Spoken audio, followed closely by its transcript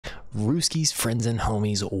Walterooski's friends and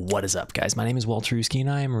homies, what is up, guys? My name is Walterooski and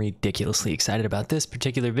I am ridiculously excited about this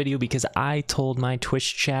particular video because I told my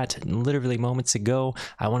Twitch chat literally moments ago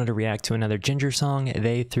I wanted to react to another JINJER song.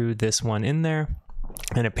 They threw this one in there,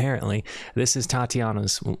 and apparently this is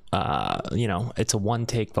Tatiana's, it's a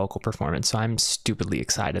one-take vocal performance, so I'm stupidly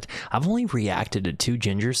excited. I've only reacted to 2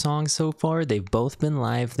 JINJER songs so far. They've both been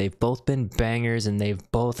live, they've both been bangers, and they've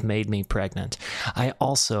both made me pregnant. I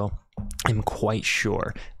also am quite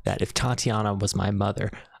sure that if Tatiana was my mother,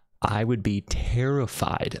 I would be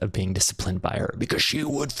terrified of being disciplined by her because she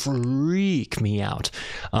would freak me out.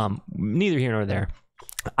 Neither here nor there.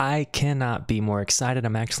 I cannot be more excited.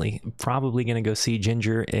 I'm actually probably going to go see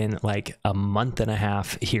JINJER in like a month and a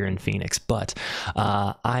half here in Phoenix, but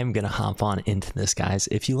I'm going to hop on into this, guys.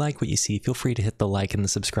 If you like what you see, feel free to hit the like and the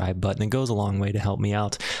subscribe button. It goes a long way to help me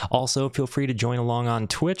out. Also, feel free to join along on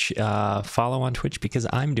Twitch, follow on Twitch, because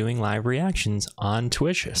I'm doing live reactions on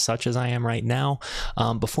Twitch, such as I am right now.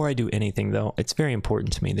 Before I do anything, though, it's very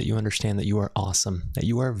important to me that you understand that you are awesome, that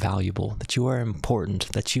you are valuable, that you are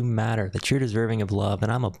important, that you matter, that you're deserving of love,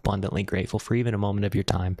 and I'm abundantly grateful for even a moment of your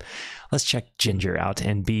time. Let's check JINJER out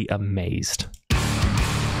and be amazed.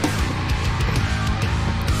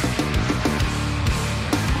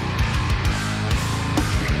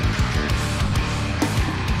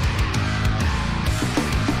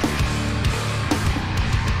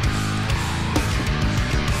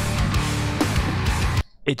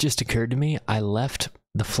 It just occurred to me, I left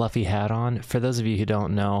the fluffy hat on. For those of you who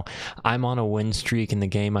don't know, I'm on a win streak in the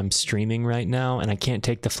game I'm streaming right now, and I can't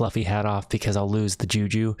take the fluffy hat off because I'll lose the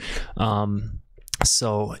juju.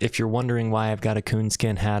 So if you're wondering why I've got a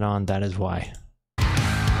coonskin hat on, that is why.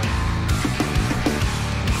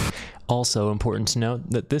 Also important to note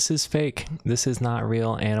that this is fake. This is not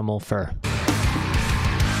real animal fur.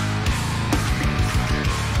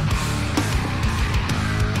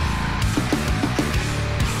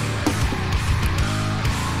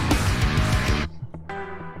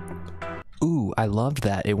 Ooh, I loved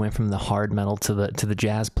that. It went from the hard metal to the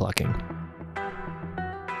jazz plucking.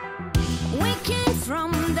 We came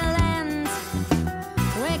from the land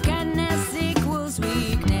where kindness equals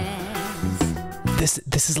weakness.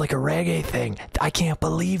 This is like a reggae thing. I can't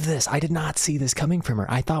believe this. I did not see this coming from her.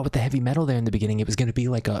 I thought with the heavy metal there in the beginning it was going to be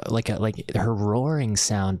like her roaring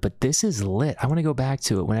sound, but this is lit. I want to go back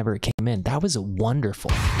to it whenever it came in. That was wonderful.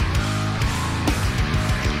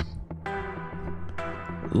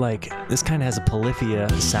 Like, this kind of has a polyphia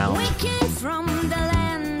sound. We came from the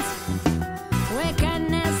land where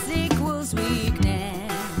kindness equals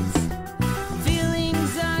weakness.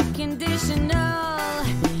 Feelings are conditional,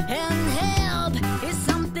 and help is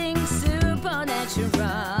something supernatural.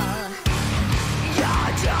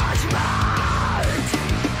 Your judgment,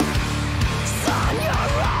 son, you're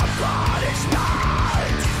a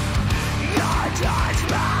punishment. Your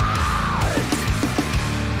judgment,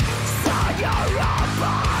 son, you're a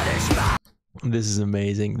punishment. This is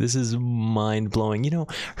amazing. This is mind-blowing. You know,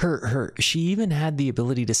 she even had the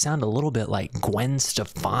ability to sound a little bit like Gwen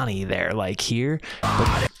Stefani there, like here,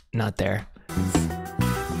 but not there.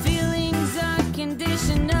 Feelings are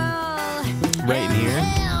conditional. Right in here.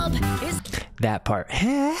 That part.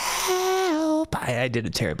 Help. I did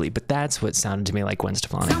it terribly, but that's what sounded to me like Gwen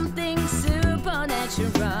Stefani. Something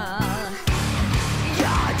supernatural.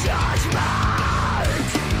 Your judgment,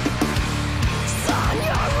 son,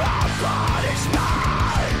 you're a punishment.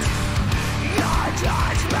 Your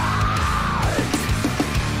judgment,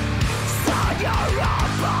 son, you're a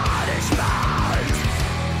punishment.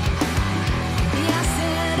 Yes,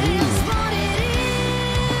 it is what it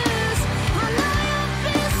is. I know you're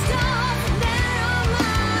pissed off, never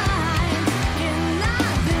mind.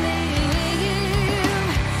 Cannot believe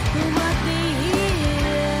what they hear.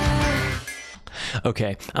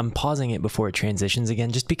 Okay, I'm pausing it before it transitions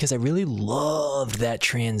again just because I really love that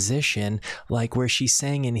transition, like where she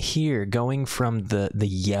sang in here, going from the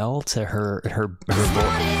yell to her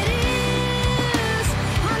voice.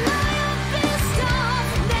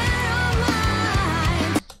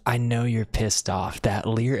 I know you're pissed off. That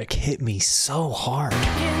lyric hit me so hard.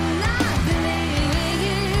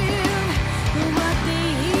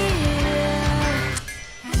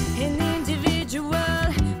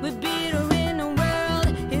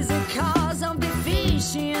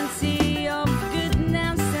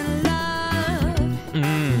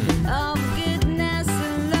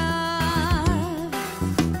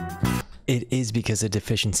 It is because of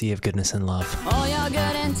deficiency of goodness and love. All your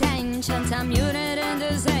good intentions are muted and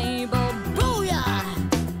disabled. Booyah!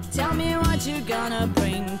 Tell me what you're gonna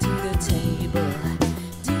bring to the table.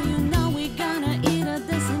 Do you know we're gonna eat at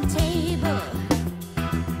the same table?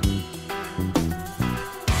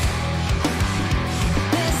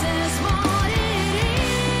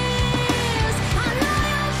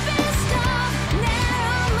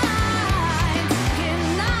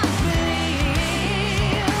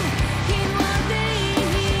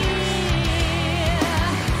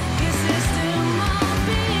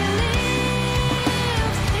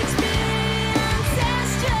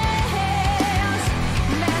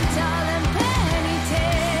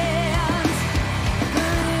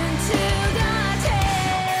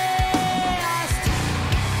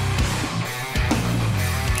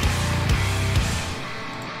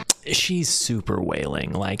 she's super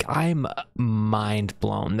wailing. Like, I'm mind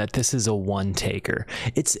blown that this is a one taker.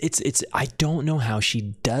 It's I don't know how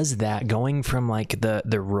she does that, going from like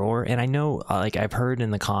the roar. And I know, like, I've heard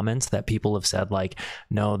in the comments that people have said like,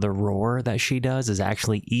 no, the roar that she does is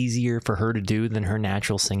actually easier for her to do than her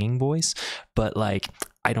natural singing voice. But like,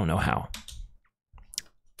 I don't know how.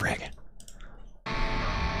 Frig.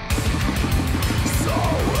 So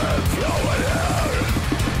if you were here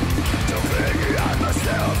to figure out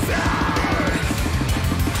myself there,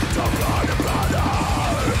 don't bother, brother.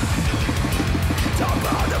 Don't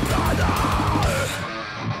bother, brother.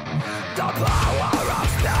 The power of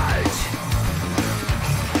speech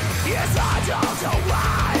is I don't know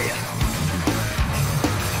why.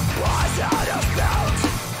 Was out of belt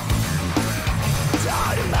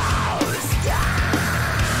to the mouse die.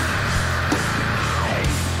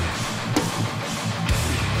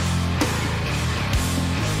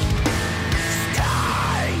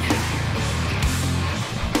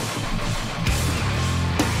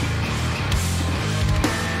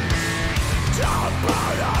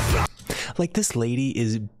 Like, this lady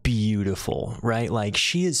is beautiful, right? Like,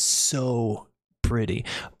 she is so pretty.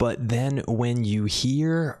 But then when you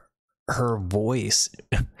hear her voice,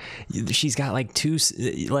 she's got like two,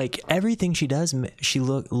 like, everything she does, she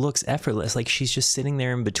looks effortless. Like, she's just sitting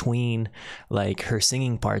there in between like her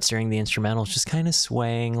singing parts during the instrumentals, just kind of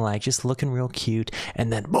swaying, like just looking real cute.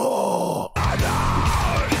 And then oh,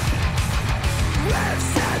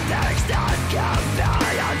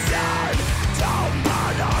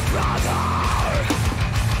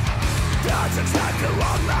 that's exactly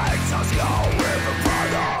what makes us go even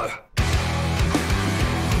further.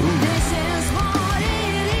 This is what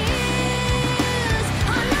it is. A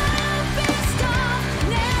love-based off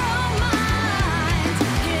narrow mind.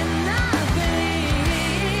 Cannot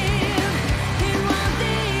believe in what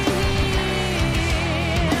they hear.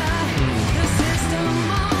 The system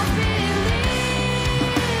of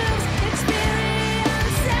beliefs,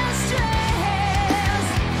 experience and stress,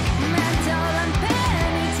 mental and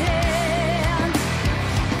penitent,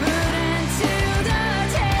 put into the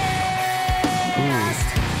test.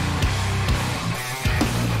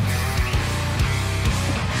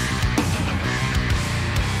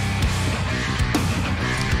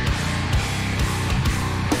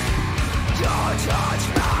 Your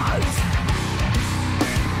judgment,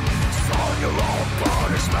 so your own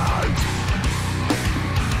punishment.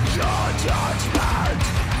 Your judgment,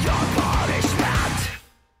 your punishment.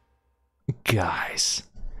 Guys,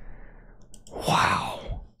 wow.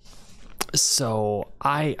 So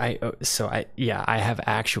I have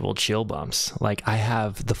actual chill bumps. Like, I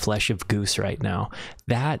have the flesh of goose right now.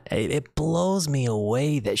 That it blows me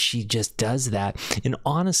away that she just does that. And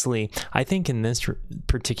honestly, I think in this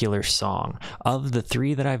particular song, of the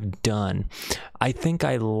three that I've done, I think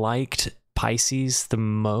I liked Pisces the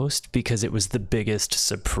most because it was the biggest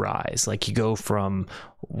surprise. Like, you go from,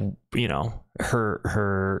 you know,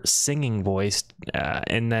 her singing voice,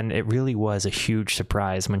 and then it really was a huge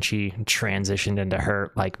surprise when she transitioned into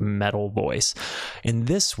her like metal voice. In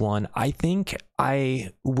this one, I think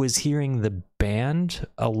I was hearing the band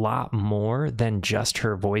a lot more than just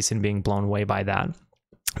her voice and being blown away by that.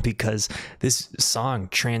 Because this song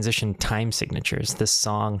transitioned time signatures. This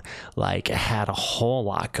song like had a whole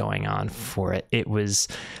lot going on for it. It was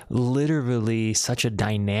literally such a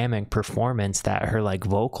dynamic performance that her like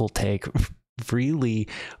vocal take really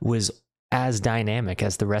was as dynamic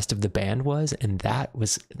as the rest of the band was, and that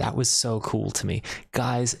was so cool to me.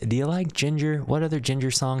 Guys, do you like Ginger? What other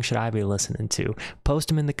Ginger song should I be listening to? Post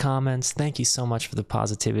them in the comments. Thank you so much for the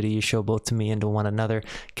positivity you show both to me and to one another.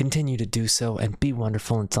 Continue to do so and be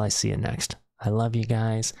wonderful until I see you next. I love you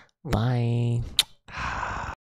guys. Bye.